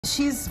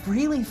She's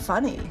really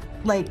funny,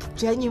 like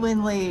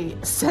genuinely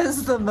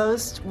says the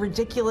most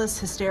ridiculous,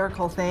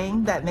 hysterical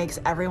thing that makes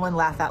everyone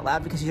laugh out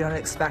loud because you don't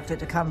expect it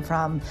to come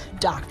from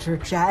Dr.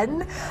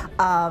 Jen.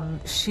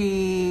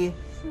 She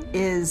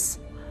is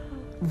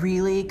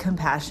really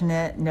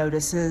compassionate,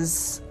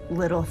 notices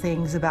little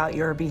things about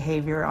your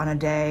behavior on a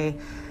day.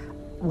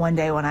 One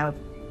day when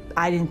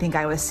I didn't think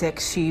I was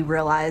sick, she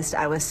realized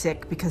I was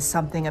sick because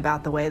something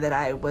about the way that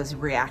I was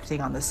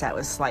reacting on the set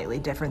was slightly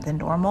different than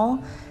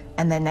normal.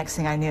 And then next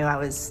thing I knew, I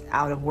was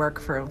out of work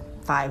for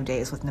 5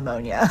 days with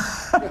pneumonia.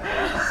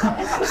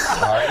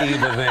 Are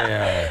either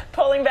there.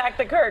 Pulling back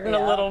the curtain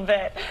a little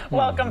bit.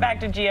 Welcome back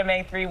to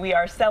GMA3. We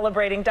are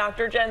celebrating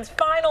Dr. Jen's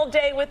final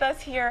day with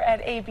us here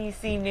at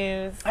ABC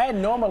News.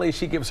 And normally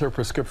she gives her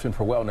prescription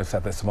for wellness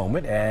at this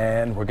moment,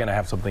 and we're going to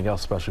have something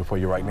else special for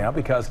you right now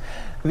because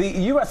the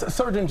U.S.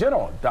 Surgeon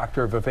General,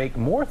 Dr. Vivek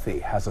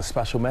Murthy, has a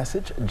special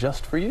message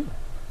just for you.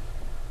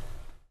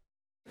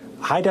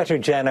 Hi, Dr.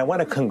 Jen. I want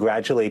to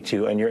congratulate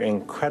you on your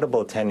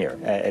incredible tenure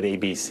at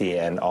ABC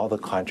and all the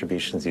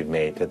contributions you've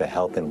made to the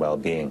health and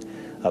well-being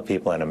of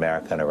people in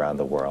America and around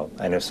the world.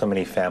 I know so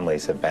many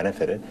families have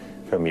benefited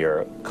from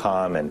your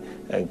calm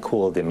and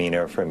cool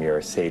demeanor, from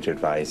your sage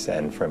advice,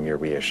 and from your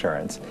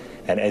reassurance.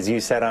 And as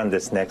you set on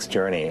this next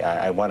journey,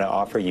 I want to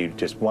offer you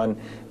just one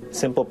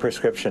simple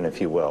prescription,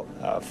 if you will,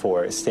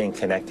 for staying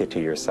connected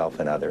to yourself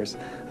and others.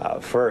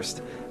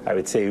 First, I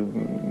would say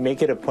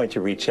make it a point to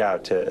reach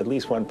out to at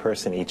least one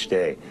person each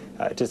day,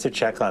 just to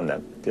check on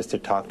them, just to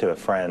talk to a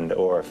friend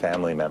or a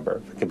family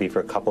member. It could be for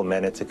a couple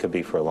minutes, it could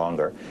be for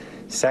longer.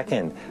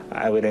 Second,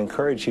 I would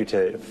encourage you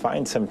to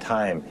find some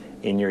time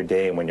in your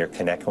day when you're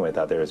connecting with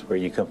others where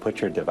you can put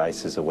your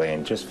devices away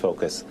and just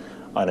focus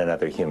on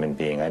another human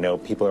being. I know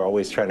people are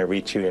always trying to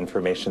reach you,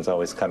 information's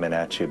always coming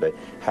at you, but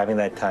having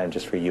that time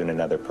just for you and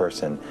another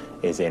person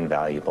is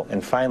invaluable.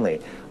 And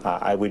finally,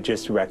 I would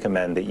just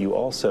recommend that you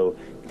also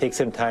take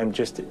some time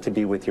just to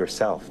be with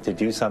yourself, to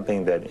do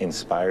something that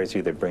inspires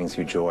you, that brings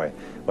you joy,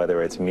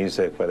 whether it's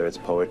music, whether it's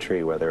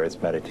poetry, whether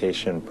it's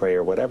meditation,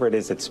 prayer, whatever it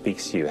is that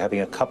speaks to you.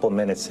 Having a couple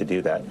minutes to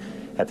do that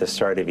at the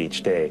start of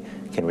each day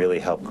can really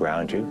help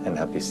ground you and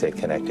help you stay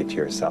connected to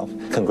yourself.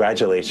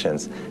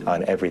 Congratulations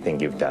on everything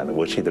you've done. I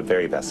wish you the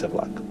very best of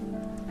luck.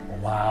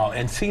 Wow,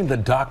 and seeing the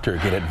doctor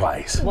get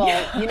advice.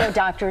 Well, you know,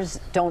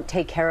 doctors don't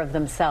take care of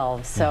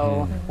themselves,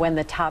 so when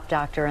the top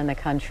doctor in the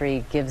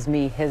country gives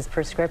me his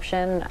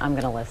prescription, I'm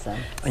going to listen.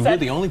 And you're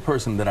the only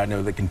person that I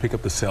know that can pick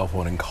up the cell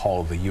phone and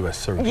call the U.S.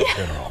 Surgeon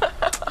General.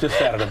 Just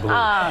out of the blue.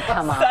 Oh,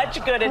 come on.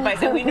 Such good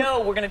advice. And we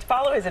know we're going to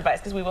follow his advice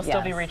because we will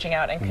still be reaching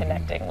out and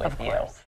connecting with you.